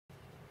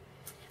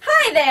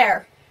Hi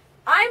there,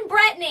 I'm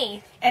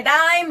Brittany. And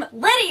I'm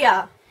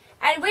Lydia.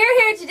 And we're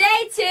here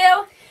today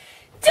to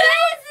do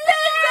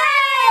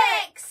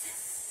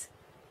FIZIKS!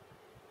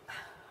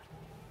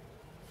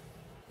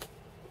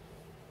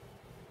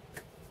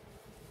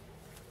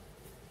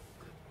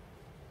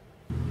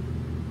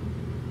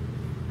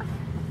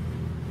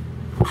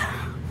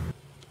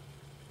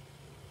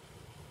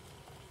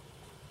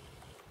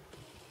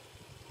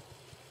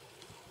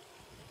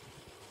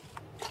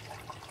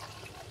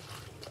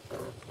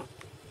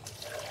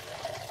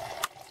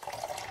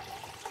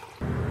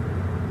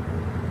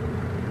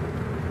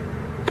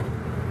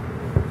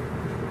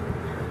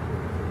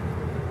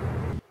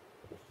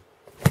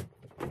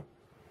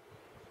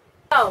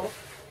 So,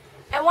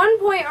 at one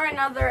point or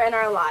another in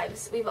our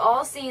lives, we've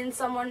all seen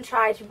someone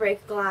try to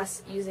break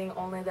glass using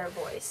only their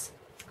voice.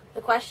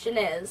 The question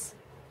is,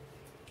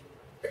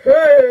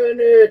 Can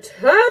it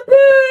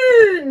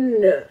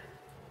happen?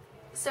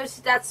 so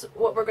that's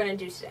what we're going to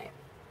do today.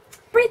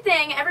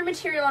 Everything, every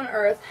material on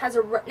Earth has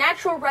a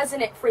natural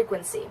resonant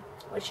frequency,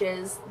 which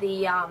is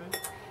the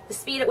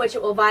speed at which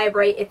it will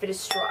vibrate if it is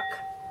struck,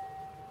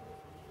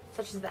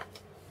 such as that.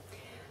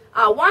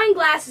 Wine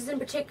glasses in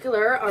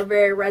particular are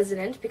very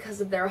resonant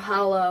because of their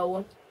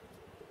hollow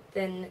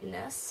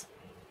thinness.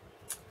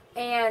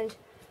 And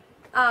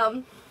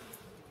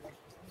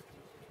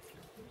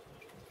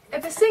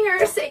if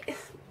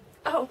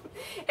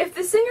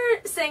the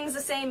singer sings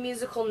the same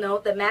musical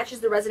note that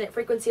matches the resonant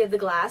frequency of the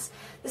glass,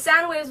 the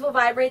sound waves will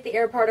vibrate the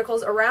air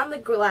particles around the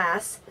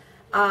glass,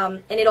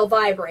 and it'll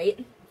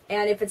vibrate.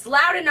 And if it's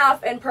loud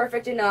enough and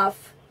perfect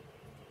enough,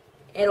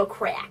 it'll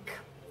crack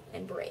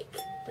and break.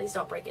 Please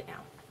don't break it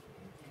now.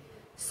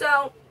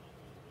 So,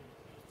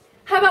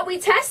 how about we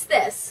test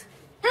this?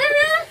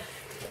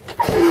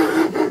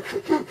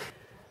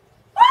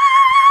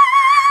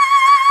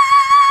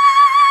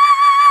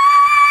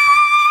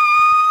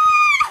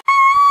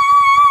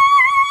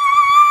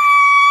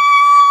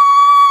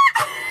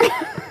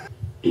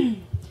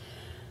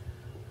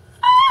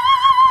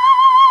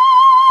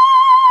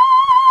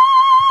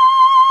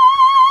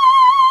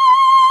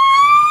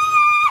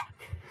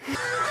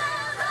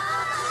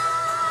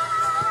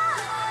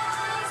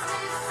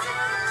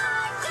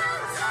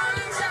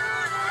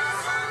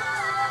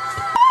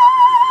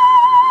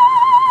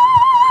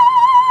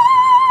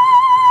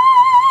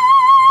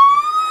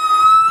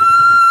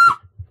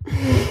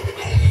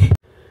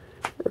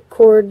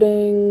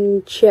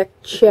 Recording, check,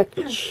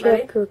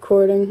 Ready?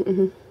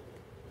 recording.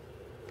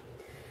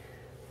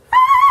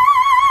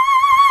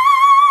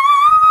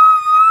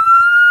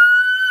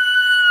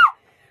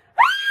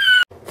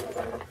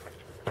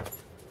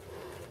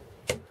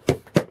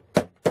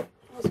 That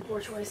was a poor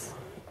choice.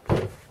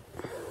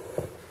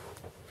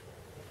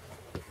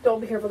 Don't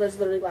be careful, there's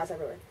literally glass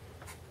everywhere.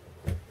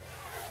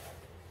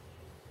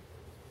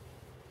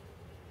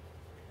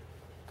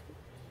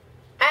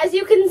 As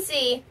you can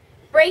see,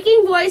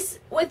 breaking voice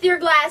with your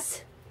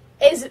glass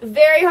is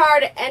very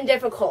hard and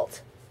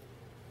difficult.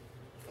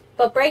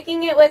 But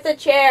breaking it with a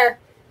chair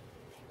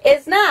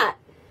is not.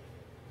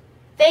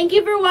 Thank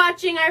you for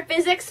watching our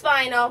physics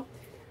final.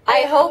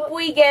 I hope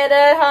we get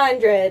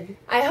 100.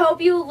 I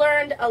hope you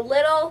learned a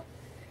little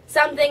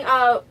something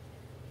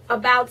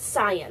about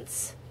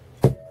science.